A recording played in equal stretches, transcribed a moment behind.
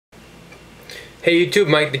Hey YouTube,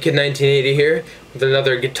 Mike the Kid 1980 here with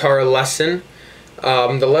another guitar lesson.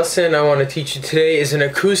 The lesson I want to teach you today is an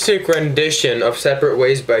acoustic rendition of Separate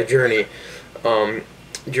Ways by Journey.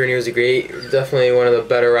 Journey was definitely one of the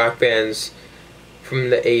better rock bands from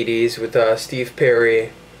the 80s with Steve Perry,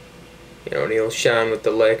 Neil Schon with the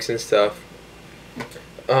licks and stuff.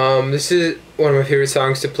 This is one of my favorite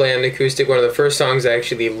songs to play on acoustic, one of the first songs I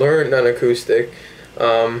actually learned on acoustic.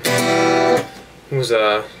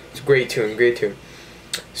 It's a great tune,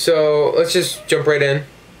 So let's just jump right in.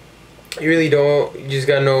 You just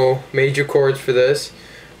gotta know major chords for this.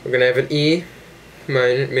 We're gonna have an E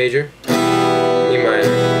minor, major, E minor,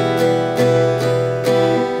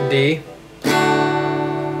 D,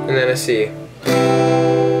 and then a C.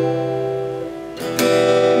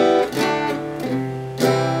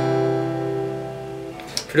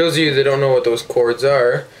 For those of you that don't know what those chords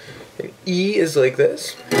are, an E is like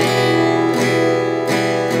this.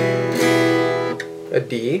 A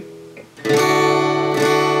D,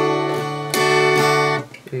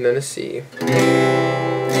 and then a C.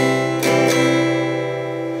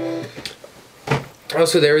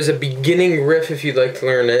 Also, there is a beginning riff if you'd like to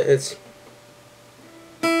learn it. It's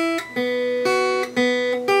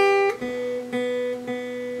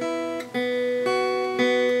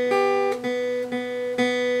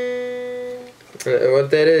what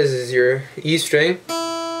that is your E string,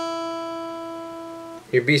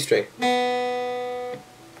 your B string.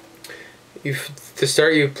 To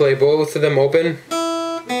start, you play both of them open.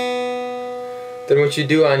 Then what you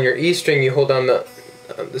do on your E string, you hold on the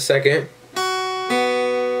second,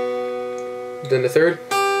 then the third,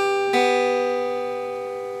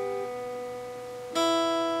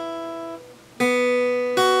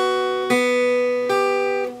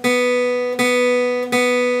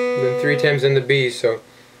 and then 3 times in the B. So.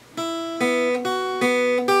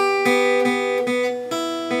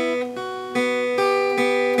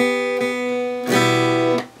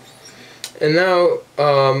 And now,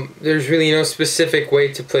 there's really no specific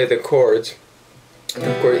way to play the chords.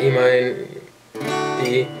 Of course, E minor,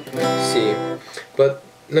 D, C. But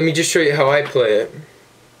let me just show you how I play it,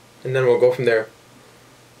 and then we'll go from there.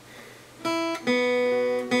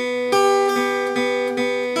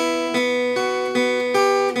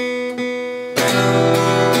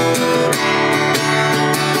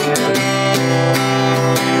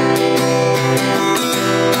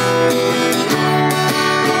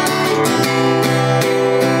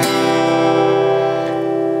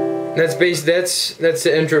 That's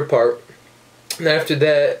the intro part. And after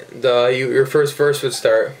that, your first verse would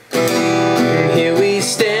start. Here we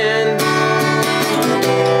stand,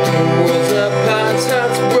 worlds apart,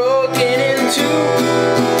 hearts broken into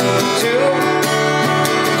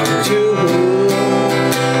two.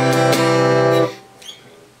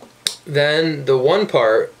 Then the one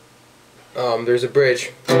part, there's a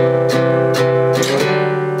bridge.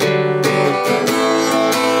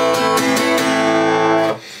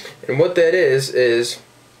 And what that is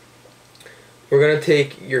we're going to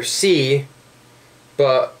take your C,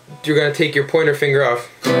 but you're going to take your pointer finger off.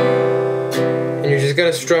 And you're just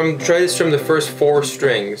going to try to strum the first 4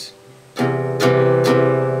 strings.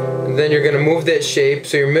 And then you're going to move that shape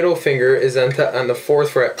so your middle finger is on the 4th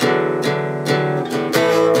fret. And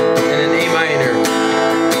then A minor.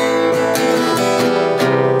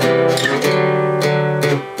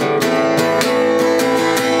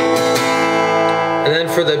 And then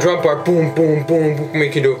for the drum part, boom, boom, boom, boom, we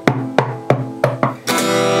can do.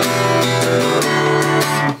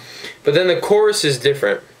 But then the chorus is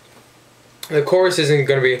different. The chorus isn't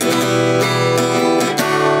going to be.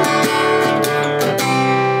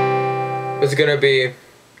 It's going to be.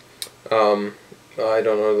 I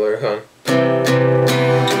don't know the lyric, huh?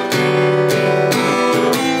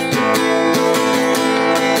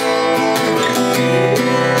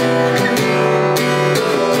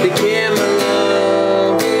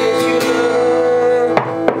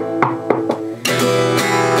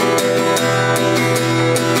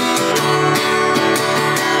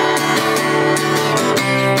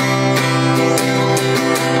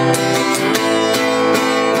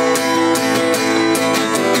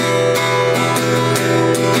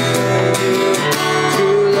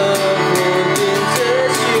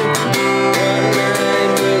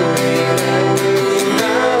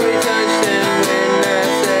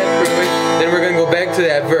 To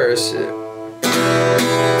that verse.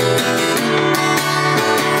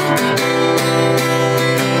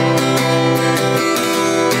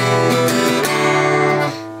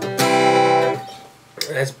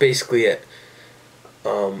 That's basically it.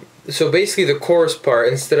 So basically the chorus part,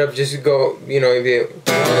 instead of just go, you know, be 1, 2,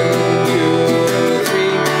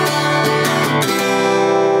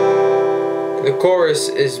 3. The chorus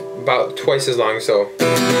is about twice as long, so.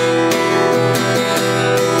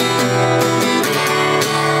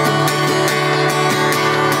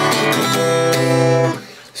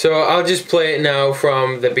 So I'll just play it now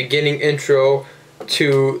from the beginning intro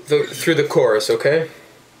to through the chorus, okay?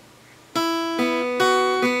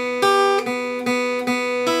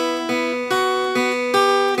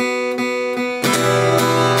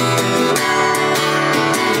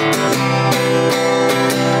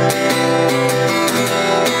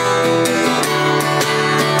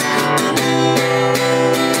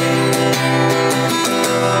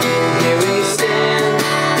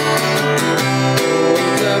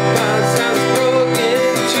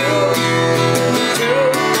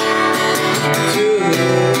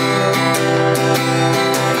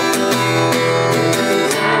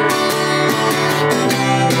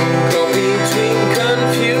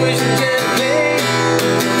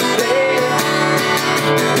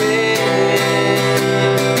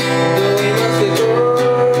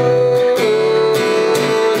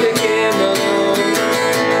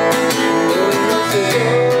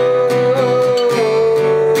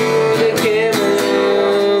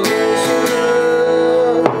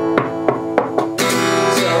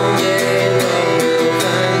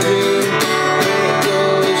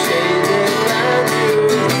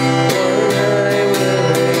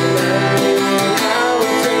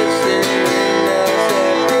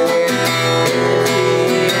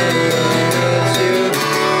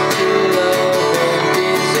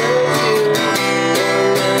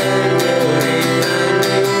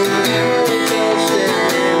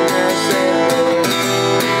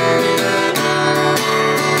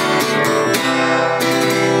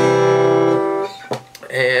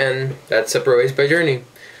 And that's Separate Ways by Journey.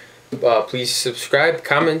 Please subscribe,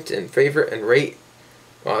 comment, and favorite, and rate.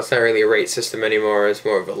 Well, it's not really a rate system anymore. It's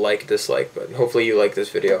more of a like, dislike, but hopefully you like this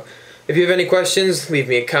video. If you have any questions, leave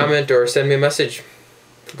me a comment or send me a message.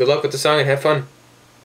 Good luck with the song and have fun.